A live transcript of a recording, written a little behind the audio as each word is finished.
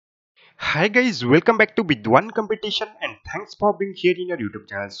Hi guys, welcome back to VIDWAN competition and thanks for being here in your YouTube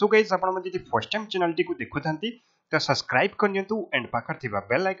channel. So guys, आपण म्हणजे first time channel T को देखुथांती तो subscribe करनियंतु and पाखर थिबा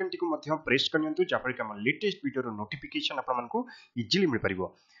bell icon T को मध्य press करनियंतु जापर कि हम latest video रो notification आपण मानकु easily मिल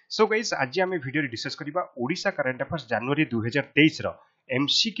परिबो. So guys, आज हम वीडियो डिस्कस करबा ओडिशा करंट अफेयर्स जनवरी 2023 रो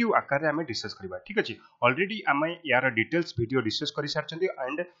MCQ आकार रे हम डिस्कस करबा. ठीक अछि, ऑलरेडी हम यार डिटेल्स वीडियो डिस्कस करि सारछंती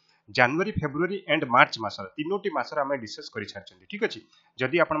एंड जनवरी फेब्रुआरी एंड मार्च मासर तीनोटी मासर आम डिस्कस कर सारी. ठीक अच्छे,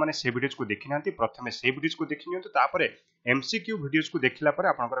 जदि आपण मैंने से वीडियोज को देखी ना प्रथम से वीडियोज को देखी नियंतु MCQ वीडियोज को देखला पर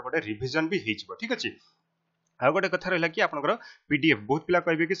आपनकर गोटे रिवीजन भी हो. ठीक अच्छे, आउ गोटे कथा रहा कि आपनकर पीडीएफ बहुत पिला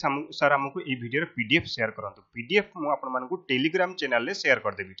कहबे कि सर हमको ई वीडियो पीडीएफ शेयर करंतु. पीडीएफ मु आपन मानकु टेलीग्राम चैनल रे शेयर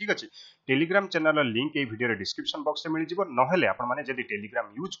कर देबी. ठीक अच्छे, टेलीग्राम चैनल रो लिंक ए वीडियो रे डिस्क्रिप्शन बॉक्स रे मिल जिवो. नहले आपन माने जदि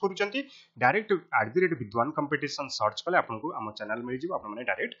Telegram use करूचंती direct @vidwan competition search कले आपनको हम चैनल मिल जिवो. आपन माने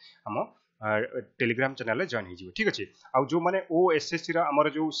डायरेक्ट हम टेलीग्राम चैनल रे जॉइन हो. ठीक अच्छे, आउ जो माने ओएसएससी रा हमर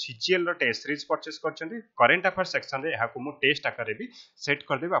जो सीजीएल रो test series purchase करछंती current affair section रे एहाकु मु टेस्ट आकार रे भी सेट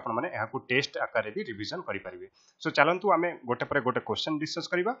कर देबे. आपन माने एहाकु टेस्ट आकार रे भी रिवीजन करि परिबे. सो चलंतु आमे गोटे पर गोटे क्वेश्चन डिस्कस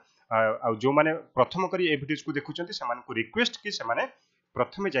करबा. आउ जो माने प्रथम करी ए वीडियोस को देखुचंती समान को रिक्वेस्ट कि समाने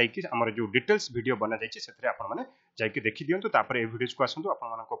प्रथमे जाइकि हमर जो डिटेल्स वीडियो बना जाइछि सेथरे आपन माने जाइकि देखि दियंतु. तापर ए वीडियोस को आसंतु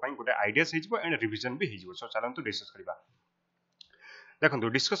आपन मानको पई गोटे आइडियास हिजबो एंड रिवीजन भी हिजबो. सो चलंतु डिस्कस करबा. देखो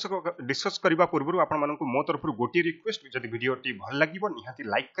डिस्कस करबा पूर्व आपण मानकु मो तरफ गोटी रिक्वेस्ट, जदि वीडियो टी भल लागिवो निहाती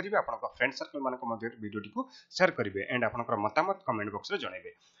लाइक करिवे, आपनका फ्रेंड सर्कल मानक मध्ये वीडियो टी को शेयर करिवे एंड आपनकर मतामत कमेंट बॉक्स रे जणाइबे.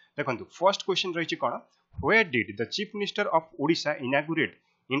 देखंतु फर्स्ट क्वेश्चन रहिछि कोन, where did the chief minister of Odisha inaugurate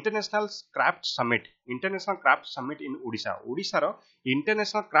international craft summit. International craft summit in Odisha. Odisha row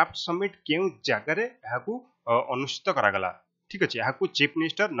international craft summit केउ जगह रे एहाकू अनुष्ठित करा गला. ठीक अछि, एहाकू चीफ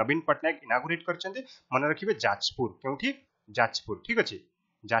मिनिस्टर नवीन पटनायक इनॉग्रेट करछन्ते. मन रखिबे जाजपुर, केउठी जाजपुर. ठीक अच्छे,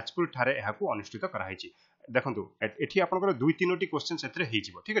 जाजपुर ठारे एहाकू अनुष्ठित कराई. देखो एठी आपनकर दुई तीनोटी क्वेश्चन सेतरे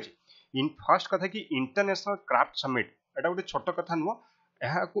हेजिवो. ठीक अच्छे, इन फर्स्ट कथा कि इंटरनेशनल क्राफ्ट समिट एटा गोटे छोट कथा नुह.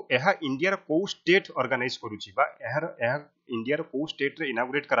 एहाकू एहा इंडिया रो को स्टेट ऑर्गेनाइज करूची बा एहा इंडिया रो को स्टेट रे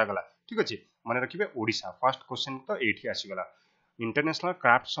इनॉग्रेट करा गला. ठीक अच्छे, माने रखिबे ओडिशा. फर्स्ट क्वेश्चन तो एठी आसी गला. इंटरनेशनल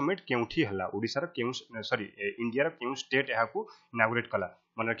क्राफ्ट समिट केउठी हला, ओडिसा रो केउ सॉरी इंडिया रो केउ स्टेट एहाकू इनॉग्रेट कला.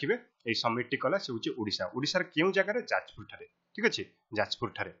 मन रखिबे ए समिट टी कला से होची ओडिशा. ओडिसा रो केउ जगह रे जाजपुर ठारे. ठीक अच्छे,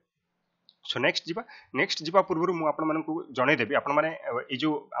 जाजपुर ठारे. सो नेक्स्ट जीवा पूर्व मु आपण मानकु जणे देबी. आपण माने ए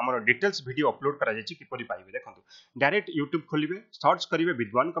जो हमर डिटेल्स वीडियो अपलोड करा जायछि किपरि पाइबे. देखंतु डायरेक्ट YouTube खोलिबे, सर्च करिवे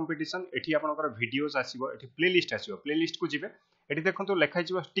विद्वान कंपटीशन. एठी आपनकर वीडियोस आसीबो, एठी प्लेलिस्ट आसीबो. प्लेलिस्ट को जिवे, एठी देखंतु लेखाइ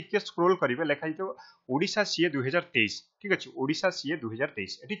जिवो, टिके स्क्रॉल करिवे, लेखाइ जिवो ओडिशा सीए 2023. ठीक अछि, ओडिशा सीए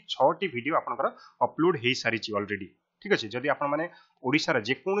 2023. एठी 6 टी वीडियो आपनकर अपलोड हेइ सारिछि ऑलरेडी. ठीक अच्छे, जदि आपण माने ओडिसा रे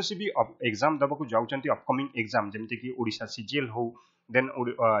जे कोनोसी भी एग्जाम दबकु जाउचंती, अपकमिंग एग्जाम जेमति कि ओडिशा सीजीएल हो, देन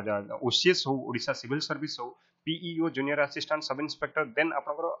ओसीएस हो, ओडिशा सिविल सर्विस हो, PEO junior assistant sub inspector, then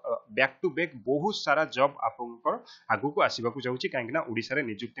आपनकर बैक टू बैक बहुत सारा जॉब आपनकर आगु को आसीबाकु जाउची. काहेकि ना ओडिसा रे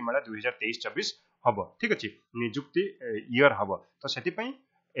नियुक्ति मेला 2023-24 हबो. ठीक अछि, नियुक्ति ईयर हबो. तो सेति पई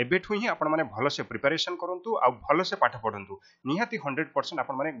एबेठु ही आपण माने भलो से प्रिपरेशन करंतु आ भलो से पाठ पढंतु. निहाती 100%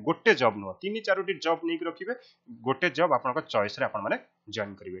 आपण माने गोटे जॉब नो 3-4टी जॉब नै रखिबे. गोटे जॉब आपनका चॉइस रे आपण माने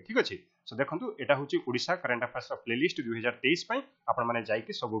जॉइन करिवे. ठीक अछि, सो देखंतु एटा होची ओडिशा करंट अफेयर्स प्लेलिस्ट 2023 पई. आपण माने जाई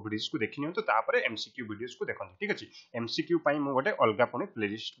कि सब वीडियोस को देखि नियंतु, तापरे MCQ वीडियोस को देखंतु. ठीक अछि, MCQ पई मु गोटे अलगा पने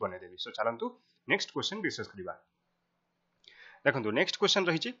प्लेलिस्ट बने देबी. सो चलंतु नेक्स्ट क्वेश्चन डिस्कस करिबा. देखंतु नेक्स्ट क्वेश्चन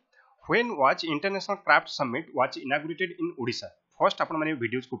रहिछि, when was international craft summit was inaugurated in Odisha. First आपण माने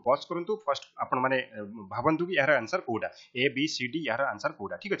वीडियोस को पॉज करंतु. फर्स्ट आपण माने भाबंतु कि यार आंसर कोडा ए बी सी डी, यार आंसर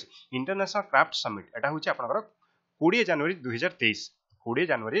कोडा. ठीक अछि, इंटरनेशनल क्राफ्ट समिट एटा होची आपनकर 20 जनवरी 2023. 20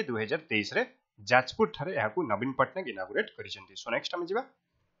 जनवरी 2023 रे जाजपुर ठारे एहाकू नवीन पटनायक इनॉग्रेट करिसेंती. सो नेक्स्ट हम जिबा.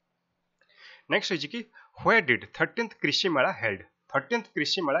 नेक्स्ट होची कि व्हेयर डिड 13th कृषि मेला हेल्ड. 13th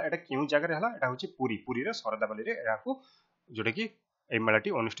कृषि मेला एटा केउ जगह रे हला, एटा होची पुरी. पुरी रे सरदाबाली रे एहाकू जोटा कि ए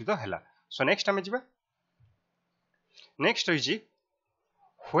मेलाटी अनुष्ठित हला. सो नेक्स्ट हम जिबा. नेक्स्ट होची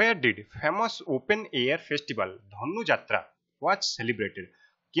where did famous open air festival धनु यात्रा वाज सेलिब्रेटेड.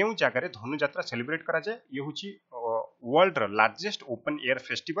 केउ जगह रे धनु यात्रा सेलिब्रेट करा जाय. ये होची वर्ल्ड रो लार्जेस्ट ओपन एयर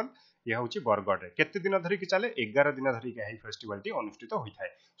फेस्टिवल. ये होची बरगढ़ रे. केते दिन धरि कि चले, 11 दिन धरि के फेस्टिवल टी अनुष्ठित होई थाए.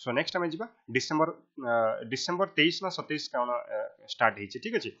 सो नेक्स्ट हम जिबा डिसेंबर 23 ना 27 काउन स्टार्ट हिची.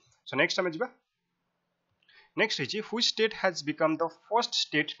 ठीक अछि, सो नेक्स्ट हम जिबा. नेक्स्ट हिची which state has become the first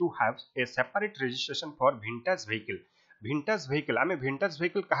state to have a separate registration for vintage vehicle. Vintage vehicle आमे विंटेज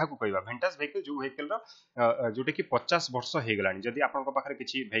व्हीकल काहा को कहबा. विंटेज व्हीकल जो व्हीकल रो जोटे कि 50 वर्ष हे गलानी. जदि आपन को पाखरे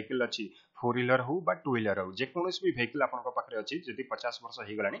किछि व्हीकल अछि, 4 व्हीलर हो बा 2 व्हीलर हो, जे कोनोस भी व्हीकल आपन को पाखरे अछि, जदि 50 वर्ष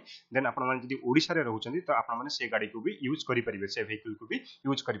हे गलानी, देन आपन माने जदि ओडिसा रे रहउचंदी तो आपन माने से गाड़ी को भी यूज करि परिबे, से व्हीकल को भी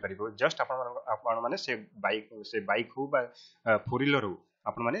यूज करि परिबे. जस्ट आपन माने से बाइक हो बा 4 व्हीलर हो,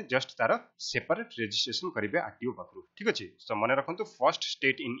 आपण माने जस्ट तार सेपरेट रजिस्ट्रेशन करेंगे आरटीओ पाखरु ठीक अछि। सो मन रखंतु फर्स्ट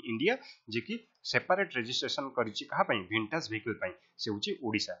स्टेट इन इंडिया जे कि सेपरेट रजिस्ट्रेशन करिछि कहा पई विंटेज व्हीकल पई से होछि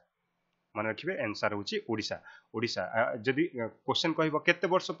ओडिशा। मन रखिबे आंसर होछि ओडिशा। ओडिशा जदि क्वेश्चन कहबो केते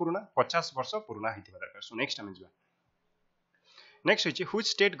वर्ष पुराना 50 वर्ष पुराना हिथिबा दरकार। सो नेक्स्ट हम जिबा। नेक्स्ट होछि which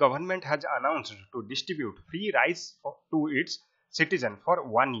state government has announced to distribute free rice to it's citizen for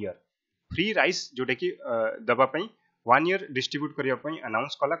 1 year. Free rice Jote कि दबा पई 1 ईयर डिस्ट्रीब्यूट करिया पई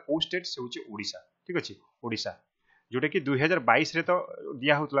अनाउंस कला को स्टेट से होछि ओडिशा ठीक अछि। ओडिशा जोटे कि 2022 रे तो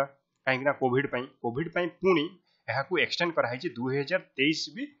दिया होतला काहेकि कोविड पई पुनी एहा को एक्सटेंड करा है 2023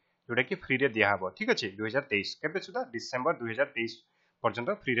 भी जोटा कि फ्री रे दिया हबो ठीक अछि। 2023 केबे सुदा डिसेंबर 2023 पर्यंत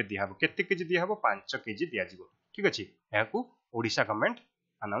फ्री रे दिया हबो। केते केजी दिया हबो 5 केजी दिया जिवो ठीक अछि। एहा को Odisha government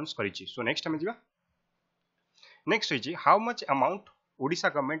announce करिछि। So next हम जिबा। नेक्स्ट होछि how much amount Odisha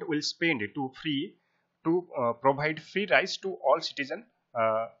government will spend to provide free rice to all citizen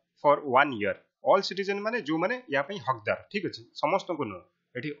for 1 year. All citizen माने जो माने या पई हकदार ठीक अछि। समस्त को न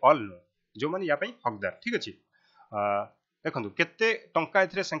एठी ऑल न जो माने या पई हकदार ठीक अछि। देखंतु केते टंका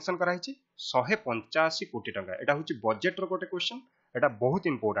एथरे सैंक्शन करा हिची 185 कोटी टंका। एटा होची बजेट रो कोटे क्वेश्चन। एटा बहुत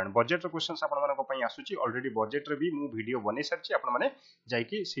इंपोर्टेंट बजेट रो क्वेश्चंस आपण मानको पई आसुची। ऑलरेडी बजेट रे भी मु वीडियो बनै सरची आपण माने जाई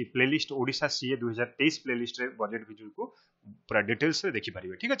कि सी प्लेलिस्ट ओडिशा सीए 2023 प्लेलिस्ट रे बजेट वीडियो को पूरा डिटेल्स रे देखि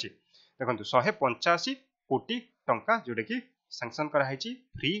परिबे ठीक अछि। देखंतु 185 कोटी टंका जोटे कि सैंक्शन करा हिची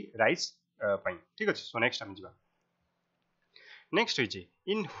फ्री राइस पई ठीक अछि। सो नेक्स्ट हम जिबा। Next होइछे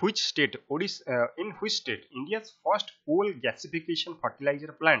in which state India's first coal gasification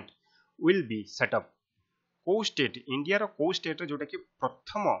fertiliser plant will be set up. को स्टेट इंडिया रो को स्टेट रे जोटा कि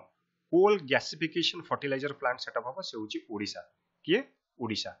प्रथम coal gasification fertiliser plant setup हबो से होची ओडिशा। के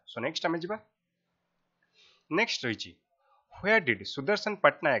ओडिशा। सो नेक्स्ट हम जिबा। Next होइछे where did Sudarshan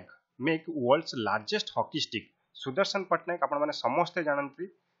Patnaik make world's largest hockey stick. Sudarshan Patnaik आपण माने समस्त जानंती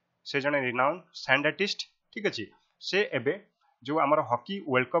से जने रिनाउंड सैंड आर्टिस्ट ठीक अछि। से एबे जो आमर हॉकी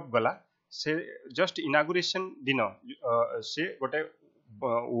वर्ल्ड कप गला से जस्ट इनागुरेशन दिन से गोटे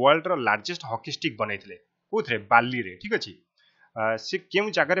वर्ल्ड रो लार्जेस्ट हॉकी स्टिक बनैथिले कोथरे बाली रे ठीक अछि। से केउ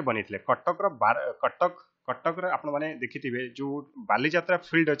जगह रे बनैथिले कटक रे आपण माने देखिथिबे जो बाली यात्रा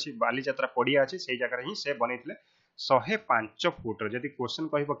फील्ड अछि बाली यात्रा पडिया अछि सेही जगह रे ही से बनैथिले 105 फुट। जदि क्वेश्चन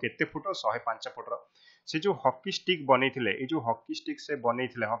कहबो केते फुट 105 फुट रो से जो हॉकी स्टिक बनैथिले ए जो हॉकी स्टिक से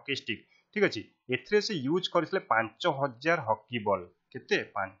बनैथिले हॉकी स्टिक ठीक अछि। एथरे से यूज करथिले 5000 हॉकी बॉल केते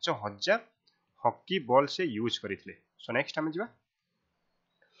 5000 हॉकी बॉल से यूज करथिले। सो नेक्स्ट हम जिबा।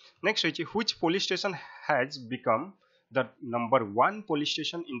 Next होइछि which police station has become the number 1 police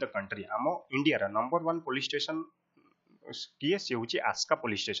station in the country. Amo India रा नंबर 1 पुलिस स्टेशन किए से होछि आस्का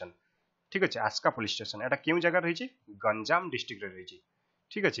पुलिस स्टेशन ठीक अछि। आस्का पुलिस स्टेशन एटा केउ जगह रहिछि गंजाम डिस्ट्रिक्ट रे रहिछि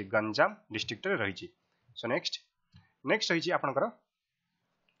ठीक अछि। गंजाम डिस्ट्रिक्ट रे रहिछि। सो नेक्स्ट होइछि आपनकर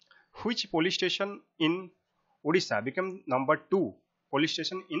which police station in Odisha become number 2 police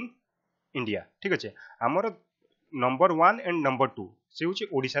station in India ठीक अछि। हमर नंबर 1 एंड नंबर 2 से होछि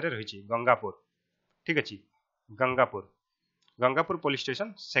ओडिशा रे रहिछि गंगापुर ठीक अछि। Gangapur police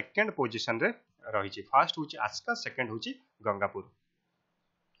station second position रे रहिछि। फर्स्ट होछि आस्का सेकंड होछि गंगापुर।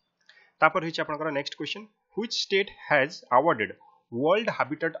 तापर होछि आपनकर next question which state has awarded world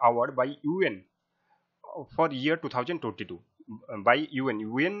habitat award bye UN for year 2022 bye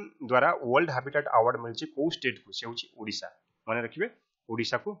UN द्वारा वर्ल्ड हैबिटेट अवार्ड मिलछि को स्टेट को से होछि ओडिशा। माने रखिबे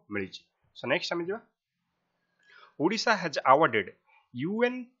ओडिशा को मिलछि। सो नेक्स्ट हम जिबा। Odisha has awarded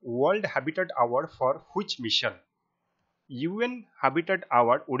UN world habitat award for which mission. UN habitat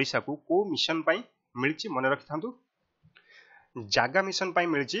award Odisha को मिशन पई मिलछि माने रखिथांतु जागा मिशन पई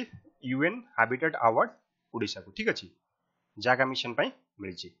मिलछि यूएन हैबिटेट अवार्ड ओडिशा को ठीक अछि। जागा मिशन पई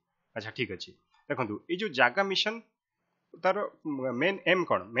मिलछि। अच्छा ठीक अछि। देखंतु ए जो जागा मिशन तार मेन एम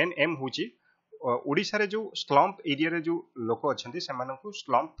कोन मेन एम होची ओडिशा रे जो स्लम्प एरिया रे जो लोक अछंती से मानकु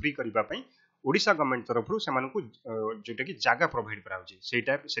स्लम्प फ्री करिबा पई ओडिशा गवर्नमेंट तरफ रु से मानकु जोटा कि जागा प्रोवाइड करा होची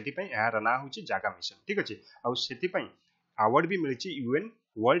सेटा सेति पई यार ना होची जागा मिशन ठीक अछि। आ सेति पई अवार्ड भी मिलछि यूएन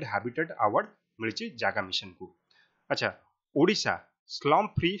वर्ल्ड हैबिटेट अवार्ड मिलछि जागा मिशन को। अच्छा ओडिशा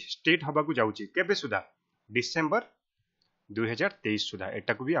स्लम्प फ्री स्टेट हबा को जाउची केबे सुधा डिसेंबर 2023 सुधा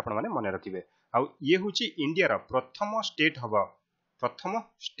एटा को भी आपण माने मने रखिबे। आ ये होची इंडिया रा प्रथम स्टेट हबा प्रथम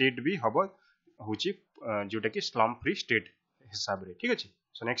स्टेट भी हबा होची जोटा कि स्लम्प फ्री स्टेट हिसाब रे ठीक अछि।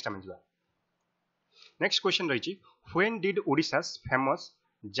 सो नेक्स्ट हम जिबा। Next question रहिची when did Odisha's famous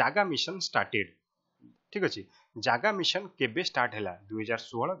जागा मिशन स्टार्टेड ठीक अछि। जागा मिशन केबे स्टार्ट हैला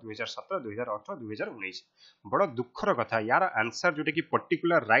 2016 2017 2018 2019। बड़ दुखर कथा यार आंसर जोटे कि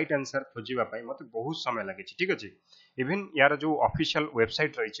पर्टिकुलर राइट आंसर खोजिबा पई मते बहुत समय लागे छी ठीक अछि। इवन यार जो ऑफिशियल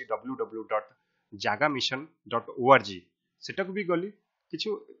वेबसाइट रहिची www.jagamission.org सेटा को भी गली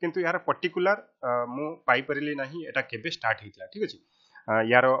किछु किंतु यार पर्टिकुलर मु पाई परिली नाही एटा केबे स्टार्ट हितला ठीक अछि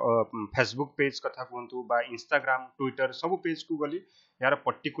यार फेसबुक पेज कथा कहतु बा इंस्टाग्राम ट्विटर सब पेज को गली यार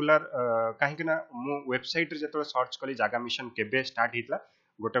पर्टिकुलर कहीं ना मु वेबसाइट रे जतो सर्च कली जागा मिशन केबे स्टार्ट हितला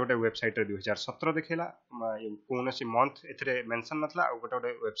गोटे गोटे वेबसाइट रे 2017 देखेला कोनोसी मंथ एथरे मेंशन नथला आ गोटे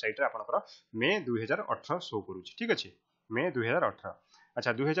गोटे वेबसाइट रे आपनकर मे 2018 शो करूची ठीक अछि मे 2018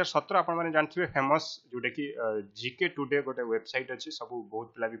 अच्छा 2017 आपण माने जानथिबे फेमस जोटे कि जीके टुडे गोटे वेबसाइट अछि सब बहुत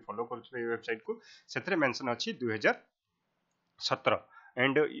पिला भी फॉलो करथबे वेबसाइट को सेथरे मेंशन अछि 2017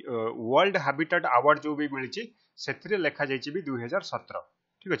 एंड वर्ल्ड हैबिटेट अवार्ड जो भी मिलची सेथरे लेखा जाइची भी 2017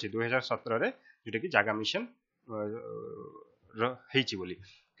 ठीक अछि 2017 रे जोटे कि जागा मिशन हेची बोली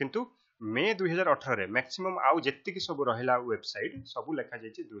किंतु मे 2018 रे मैक्सिमम आउ जेत्ति कि सब रहिला वेबसाइट सब लेखा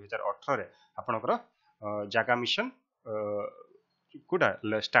जाइची 2018 रे आपनकर जागा मिशन कोडा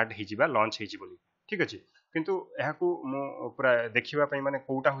स्टार्ट हेजिबा लॉन्च हेजी बोली ठीक अछि किंतु एहाकू मु पूरा देखिबा पई माने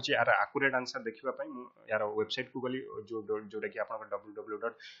कोउटा होची यार एक्यूरेट आंसर देखिबा पई मु यार वेबसाइट को गली जो जोटा कि आपन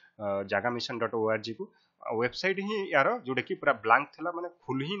www.jagamission.org को वेबसाइट ही यार जोटा कि पूरा ब्लैंक थिला माने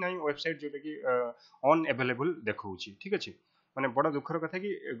खुल ही नहीं वेबसाइट जोटा कि अन अवेलेबल देखौची ठीक अछि माने बड़ दुखर कथा कि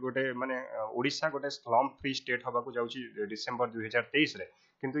गोटे माने ओडिसा गोटे स्लम फ्री स्टेट हबा को जाउची डिसेंबर 2023 रे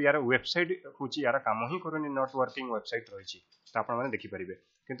किंतु यार वेबसाइट होची यार काम ही करनी नॉट वर्किंग वेबसाइट रहिची त आपण माने देखि परिबे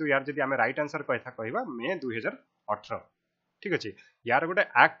किंतु यार जदि हमें राइट आंसर कहबा मे 2018 ठीक अछि यार गोटे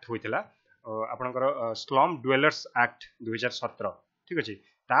एक्ट होइतला आपनकर स्लम ड्वेलर्स एक्ट 2017 ठीक अछि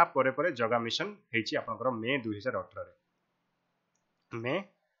ता परे परे जगा मिशन हेची आपनकर मे 2018 रे मे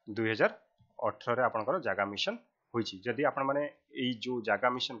 2018 रे आपनकर जगा मिशन होइची जदि आपण माने एई जो जागा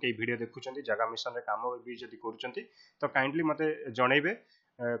मिशन के वीडियो देखुचंती जागा मिशन रे काम भी जदि करूचंती तो काइंडली मते जणैबे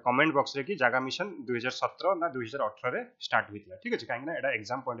कमेंट बॉक्स रे कि जागा मिशन 2017 ना 2018 रे स्टार्ट होइतला ठीक अछि काहे ना एडा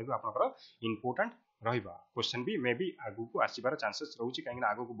एग्जाम पॉइंट भी आपनकर इंपोर्टेंट रहिबा क्वेश्चन भी मे बी आगु को आसीबार चांसेस रहउची काहे ना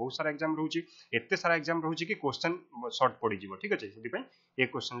आगु को बहुत सारा एग्जाम रहउची एत्ते सारा एग्जाम रहउची कि क्वेश्चन शॉर्ट पड़ी जिवो ठीक अछि सेति पई ए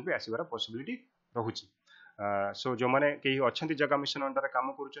क्वेश्चन भी आसीबार पॉसिबिलिटी रहउची सो जो माने केही अछंती जगा मिशन अंडर काम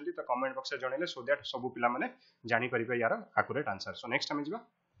करूचंती तो कमेंट बॉक्स रे जणैले सो दैट सब पिला माने जानि परिबे यार एक्यूरेट आंसर सो नेक्स्ट हम जिबा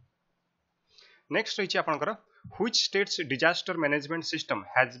नेक्स्ट रहिछि आपनकर which state's disaster management system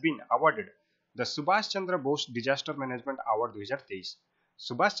has been awarded the Subhash Chandra Bose Disaster Management Award 2023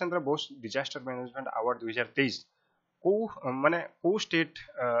 Subhash Chandra Bose disaster management award 2023 को माने को स्टेट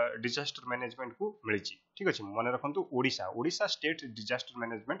डिजास्टर मैनेजमेंट को मिलिछि ठीक अछि माने रखंतु Odisha state disaster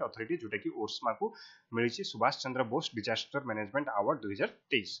management authority जोटा कि ओस्मा को मिलिछि Subhash Chandra Bose disaster management award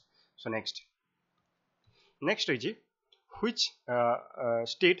 2023 so next is which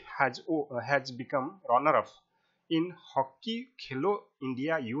state has become runner up in hockey Khelo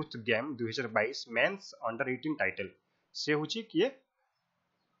India youth game 2022 mains under 18 title से होची किए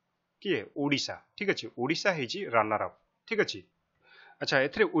ओडिशा ठीक अछि ओडिशा हेची रनर अप ठीक अछि अच्छा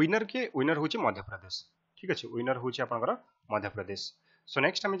एथरे विनर होची मध्य प्रदेश ठीक अछि विनर होची आपनकर मध्य प्रदेश सो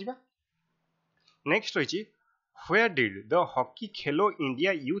नेक्स्ट हम जिबा नेक्स्ट होची where did the hockey Khelo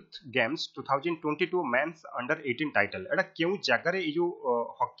India youth games 2022 mains under 18 title एटा केउ जगह रे ई जो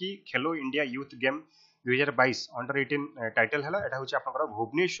हॉकी खेलो India youth game 2022 under 18 title हला एटा होची आपनकर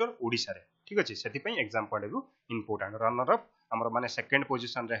भुवनेश्वर ओडिसा रे ठीक अछि सेति पई exam point of important runner up हमर माने सेकंड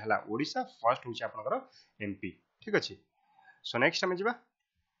पोजीशन रे हला ओडिसा फर्स्ट होची आपनकर एमपी ठीक अछि सो नेक्स्ट हम जिबा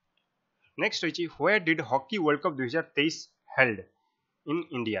नेक्स्ट होची where did hockey world cup 2023 held in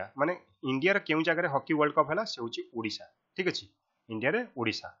India माने इंडिया रे केउ जगह रे हॉकी वर्ल्ड कप हला से होची ओडिसा ठीक अछि इंडिया रे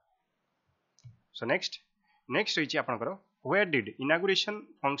ओडिसा सो नेक्स्ट होची आपनकर where did inauguration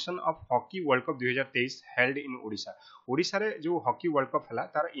function of hockey world cup 2023 held in Odisha Odisha रे जो हॉकी वर्ल्ड कप हला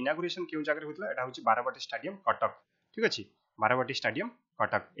तार इनॉग्रेशन केउ जगह रे होतला एटा होची बाराबाटी स्टेडियम कटक ठीक अछि बाराबाटी स्टेडियम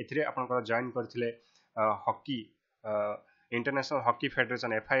कटक एथिरे आपनकर जॉइन करथिले hockey international hockey federation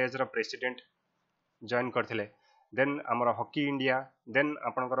FIH रो प्रेसिडेंट जॉइन करथिले देन आमर हॉकी इंडिया देन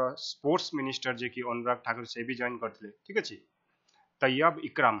आपनकर स्पोर्ट्स मिनिस्टर जे कि अनुराग ठाकुर से भी जॉइन करथिले ठीक अछि तैयब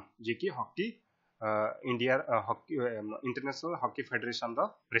इकराम जे कि hockey India hockey international hockey federation रो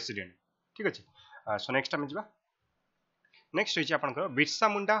प्रेसिडेंट ठीक अछि सो नेक्स्ट हम जिबा नेक्स्ट होची आपनकर Birsa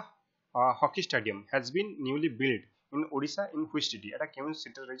Munda hockey stadium has been newly build in Odisha in which city एटा केउ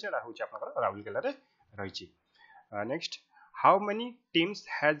सिटी रहिछि एटा होची आपनकर राउरकेला रे रहिछि next how many teams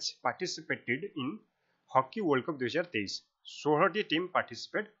has participated in hockey world cup 2023 16 T team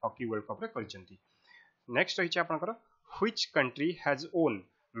participate hockey world cup रे करचंती नेक्स्ट रहिछि आपनकर which country has own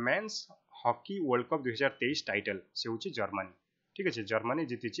men's hockey world cup 2023 title से होची जर्मनी ठीक अछि Germany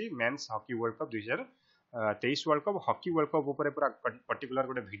जीतिछि men's hockey world cup 2023 world cup hockey world cup ऊपर पूरा particular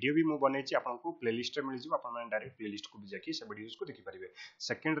गोटे वीडियो भी मु बनेछि आपनको प्लेलिस्ट रे मिल जिवो आपन माने डायरेक्ट प्लेलिस्ट को भी जाकी से वीडियोस को देखि परिबे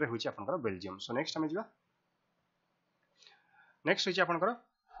सेकंड रे होची आपनकर बेल्जियम सो नेक्स्ट हम जिवा नेक्स्ट होची आपनकर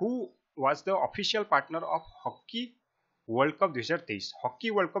who was the official partner of hockey world cup 2023 hockey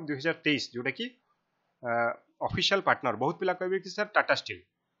world cup 2023 जोटा कि ऑफिशियल पार्टनर बहुत पिला कहबे कि सर टाटा स्टील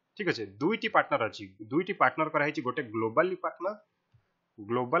ठीक अछि दुईटी पार्टनर अछि दुईटी पार्टनर करा हिची गोटे ग्लोबल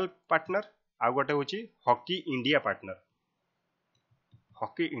पार्टनर आ गोटे होची hockey India partner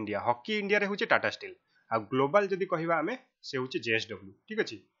hockey India रे होची टाटा स्टील आ ग्लोबल जदी कहिबा हमें से होची जेएसडब्ल्यू ठीक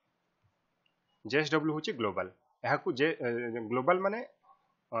अछि जेएसडब्ल्यू होची ग्लोबल एहा को जे ग्लोबल माने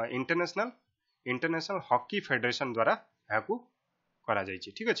इंटरनेशनल हॉकी फेडरेशन द्वारा एहा को करा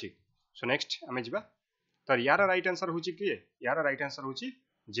जायछि ठीक अछि सो नेक्स्ट हमें जिबा तो यार राइट आंसर होची कि यार राइट आंसर होची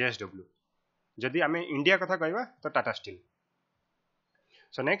जेएसडब्ल्यू जदी हमें इंडिया कथा कहबा तो Tata steel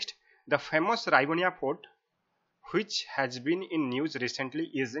so next the famous रायबनिया fort which has been in news recently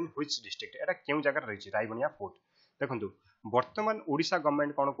is in which district एटा केउ जगह रहिछि रायबनिया फोर्ट देखंतु वर्तमान ओडिशा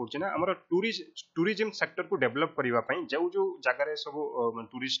गवर्नमेंट कोन करछि ना हमर टूरिज्म सेक्टर को डेवलप करिवा पई जो जगह रे सब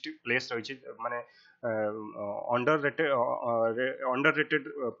टूरिस्ट प्लेस रहिछि माने अंडररेटेड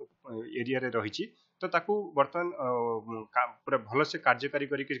एरिया रे रहिछि तो ताकू वर्तमान पूरा भलो से कार्यकारी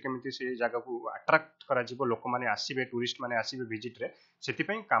करी केमिति से जगह को अट्रैक्ट करा जिवो लोक माने आसीबे टूरिस्ट माने आसीबे विजिट रे सेति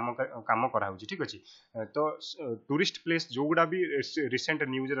पई काम करा होछि ठीक अछि तो टूरिस्ट प्लेस जो गुडा भी रिसेंट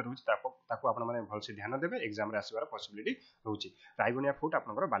न्यूज रे रहउछि ताको आपण माने भल से ध्यान देबे एग्जाम रे आसीबार पॉसिबिलिटी रहउछि रायबनिया फोर्ट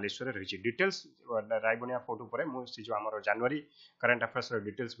आपनकर बालेश्वर रे रहिछि डिटेल्स रायबनिया फोर्ट ऊपर मु से जो हमर जनवरी करंट अफेयर्स रे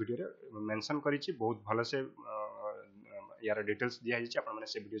डिटेल्स वीडियो रे मेंशन करिछि बहुत भलो से यार डिटेल्स दिया हिछि आपण माने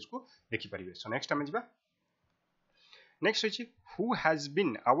से वीडियोस को देखि परिबे सो नेक्स्ट हम जिबा next हिछि who has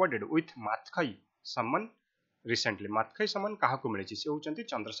been awarded with माथखाई सम्मान रिसेंटली माथखाई सम्मान काहा को मिलिछि से होचंती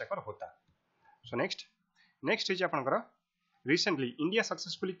चंद्रशेखर होता सो नेक्स्ट हिछि आपनकर recently India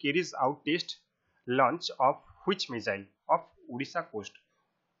successfully carries out test launch of which missile of Odisha coast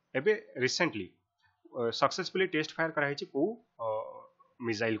एबे रिसेंटली सक्सेसफुली टेस्ट फायर करा हिछि को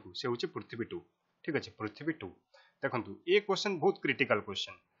मिसाइल को से होछि पृथ्वी 2 ठीक अछि पृथ्वी 2 देखंतु ए क्वेश्चन बहुत क्रिटिकल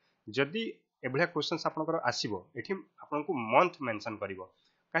क्वेश्चन जदी एभलिया क्वेश्चंस आपनकर आसीबो एठी आपनको मंथ मेंशन करिवो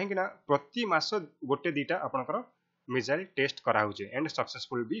काहे कि ना प्रति मास गोटे दीटा आपनकर मिसाइल टेस्ट करा होचे एंड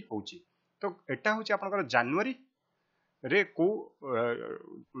सक्सेसफुल भी होची तो एटा होची आपनकर जनवरी रे को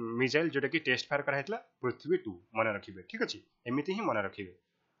मिसाइल जोटा कि टेस्ट फायर करा हेतला पृथ्वी 2 मन रखिबे ठीक अछि एमिति ही मन रखिबे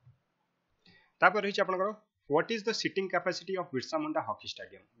तापर रहिछि आपनकर What is the sitting capacity of Birsa Munda Hockey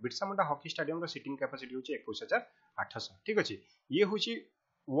Stadium? Birsa Munda Hockey Stadium row sitting capacity होची 21800 ठीक अछि ये होची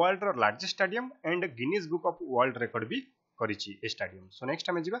world row largest stadium and Guinness book of world record भी करिछि ए स्टेडियम सो नेक्स्ट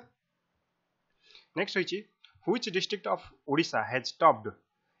हमें जिबा नेक्स्ट होची which district of Odisha has topped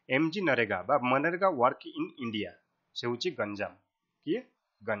MG NREGA बा मनरेगा वर्क इन इंडिया से होची गंजाम किए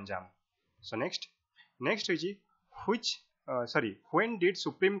गंजाम सो नेक्स्ट होची which when did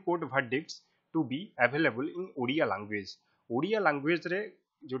supreme court verdicts to be available in Odia language रे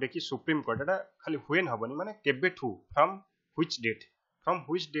जोटे कि सुप्रीम कोर्ट एटा खाली व्हेन हबनी माने केबे ठू from which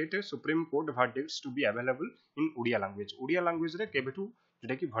date supreme court verdicts to be available in Odia language रे केबे ठू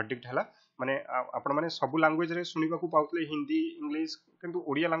जोटे कि verdict हला माने आपण माने सब लैंग्वेज रे सुनिबा को पाउतले हिंदी इंग्लिश किंतु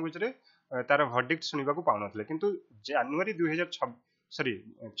ओडिया लैंग्वेज रे तार verdict सुनिबा को पाउनतले किंतु जनवरी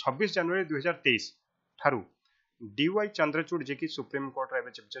 26 जनवरी 2023 थारु डीवाई चंद्रचूड़ जे कि सुप्रीम कोर्ट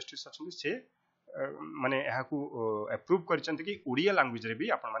रे चीफ जस्टिस अछंती से माने एहा को अप्रूव करचंती कि ओडिया लैंग्वेज रे भी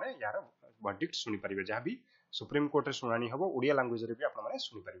आपण माने यार वर्डिक्ट सुनि परिबे जहा भी सुप्रीम कोर्ट रे सुनानी हबो ओडिया लैंग्वेज रे भी आपण माने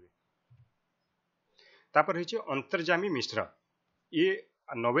सुनि परिबे तापर हिचे अंतर्जामी मिश्र ये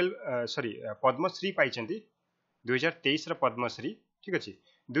नोबेल पद्मश्री पाइचंती 2023 रे पद्मश्री ठीक अछि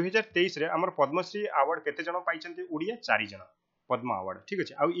 2023 रे हमर पद्मश्री अवार्ड केते जण पाइचंती ओडिया 4 जण पद्म अवार्ड ठीक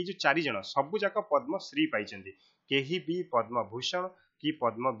अछि आ ई जो 4 जण सब जाक पद्मश्री पाइचंती केही भी पद्म भूषण कि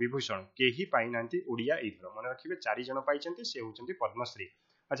पद्म विभूषण केही पाइनांती ओडिया एथर मन रखिबे 4 जण पाइचंती से होचंती पद्मश्री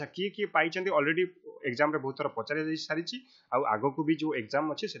अच्छा किए पाइचंती ऑलरेडी एग्जाम रे बहुत तरह पचारे जाई सारिची आ आगो को भी जो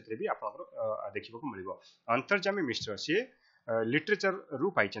एग्जाम अछि सेतरे भी आपनकर देखिबो को मिलिबो अंतर्जामी मिश्र से लिटरेचर रु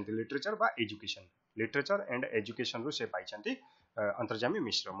पाइचंती लिटरेचर बा एजुकेशन लिटरेचर एंड एजुकेशन रु से पाइचंती अंतर्जामी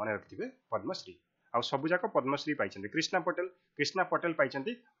मिश्र मन रखिबे पद्मश्री आ सब जाक पद्मश्री पाइचंती कृष्णा पटेल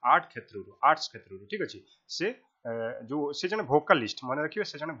पाइचंती आर्ट्स क्षेत्र रु ठीक अछि से जो से जने वोकलिस्ट मन रखिबे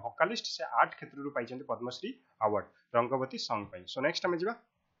से जने वोकलिस्ट से आर्ट क्षेत्र रु पाइचंती पद्मश्री अवार्ड रंगवती सॉन्ग पाइ सो नेक्स्ट हम जिबा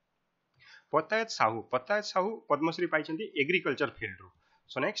पतायत साहू पद्मश्री पाइचंती एग्रीकल्चर फील्ड रु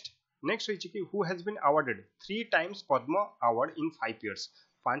सो नेक्स्ट होइछि कि who has been awarded 3 times Padma award in 5 years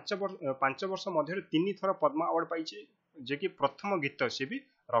 5 वर्ष मध्ये 3 थर पद्म अवार्ड पाइछि जे कि प्रथम गीत से भी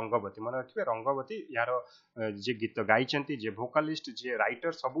रंगवती मन रखिबे रंगवती यार जे गीत गाइचंती जे वोकलिस्ट जे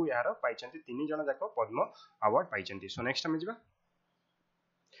राइटर सबु यार पाइचंती 3 जण जाक पद्म अवार्ड पाइचंती सो नेक्स्ट हम जिबा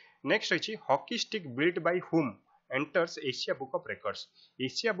next होइछि hockey stick built by whom enters Asia book of records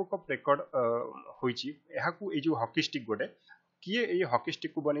Asia book of record होईची एहाकू ए जो हॉकी स्टिक गोटे किए ए हॉकी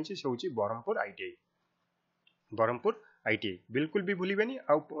स्टिक को बनेछि से होची बरहमपुर आईटीआई बिल्कुल भी भूलिबेनी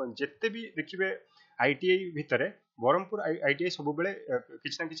आ जेते भी देखिबे आईटीआई भितरे बरहमपुर आईटीआई सब बेले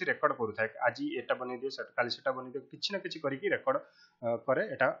किछि ना किछि रेकॉर्ड करूथाय आज एटा बनै दियो काली सेटा बनै दियो किछि ना किछि करिकि रेकॉर्ड करे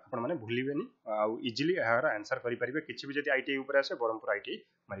एटा आपण माने भूलिबेनी आ इजीली एहार आंसर करि परिबे किछि भी जदी आईटीआई ऊपर आसे बरहमपुर आईटीआई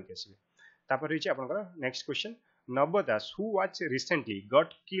मारि के आसीबे तापर रहिछि आपनकर नेक्स्ट क्वेश्चन नव दास who was recently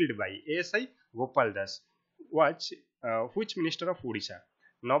got killed by ASI Gopal Das was which minister of Odisha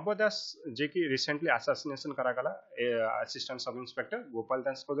नव दास जे कि रिसेंटली असासिनेशन करा गला assistant sub inspector Gopal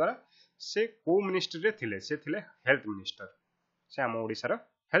Das को द्वारा से को मिनिस्टर रे थिले से थिले हेल्थ मिनिस्टर से हम ओडिसा रो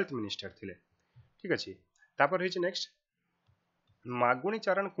हेल्थ मिनिस्टर थिले ठीक अछि तापर रहिछि नेक्स्ट मागुणी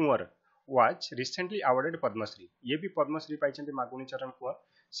चरण कुंवर वाज रिसेंटली अवार्डेड पद्मश्री ये भी पद्मश्री पाइछन्ते मागुणी चरण कुंवर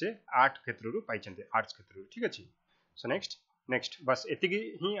से आर्ट क्षेत्र रु पाइछन्ते आर्ट्स क्षेत्र रु ठीक अछि सो नेक्स्ट बस एतिकी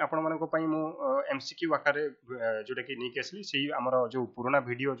ही आपण मानको पई मो एमसीक्यू आकार जोटा कि नहीं केसली से हमर जो पुराना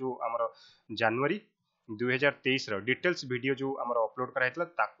वीडियो जो हमर जनवरी 2023 रो डिटेल्स वीडियो जो हमर अपलोड करा हेतला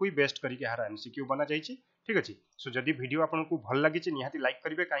ताकू ही बेस्ट करी के हार एमसीक्यू बना जाईची ठीक अछि सो जदी वीडियो आपन को भल लागि छि निहाती लाइक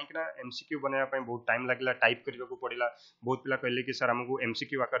करिवे काहे कि ना एमसीक्यू बनाया पई बहुत टाइम लागिला टाइप करिवे को पडिला बहुत पिला कहले कि सर हमको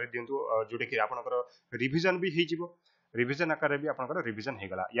एमसीक्यू आकार दियंतु जोटे कि आपनकर रिवीजन भी हे जिवो रिवीजन आकार भी आपनकर रिवीजन हे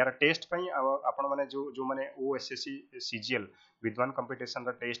गला यार टेस्ट पई आपन माने जो माने ओएसएससी सीजीएल विद्वान कंपटीशन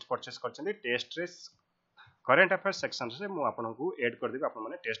रा टेस्ट परचेस करछन्ती टेस्ट रे करंट अफेयर्स सेक्शन से मु आपन को ऐड कर देबे आपन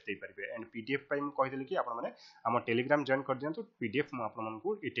माने टेस्ट दे परिबे एंड पीडीएफ पई मु कहि देली कि आपन माने हम टेलीग्राम जॉइन कर दियंतु पीडीएफ मु आपन मन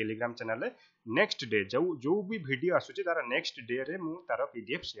को ई टेलीग्राम चैनल रे नेक्स्ट डे जो भी वीडियो आसुची तारा नेक्स्ट डे रे मु तारा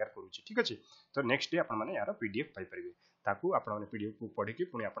पीडीएफ शेयर करूची ठीक अछि तो नेक्स्ट डे आपन माने यार पीडीएफ पाई परिबे ताकू आपन माने पीडीएफ को पढि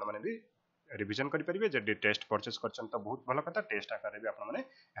कि पुनी आपन माने भी रिवीजन करि परिबे जे टेस्ट परचेस करछन तो बहुत भलो कथा टेस्ट आकार भी आपन माने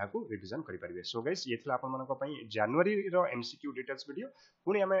याकू रिवीजन करि परिबे सो गाइस ये थला आपन मानको पई जनवरी रो एमसीक्यू डिटेल्स वीडियो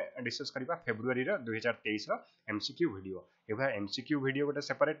पुनी हमें डिस्कस करिबा फेब्रुवारी रो 2023 रो एमसीक्यू वीडियो एबा एमसीक्यू वीडियो गोटे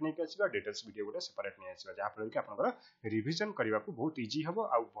सेपरेट नै केसिबा डिटेल्स वीडियो गोटे सेपरेट नै आसीबा जा फल कि आपनकर रिवीजन करिबा को बहुत इजी हबो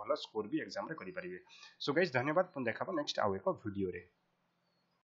आ भलो स्कोर भी एग्जाम रे करि परिबे सो गाइस धन्यवाद पुन देखाबो नेक्स्ट आउ एको वीडियो रे।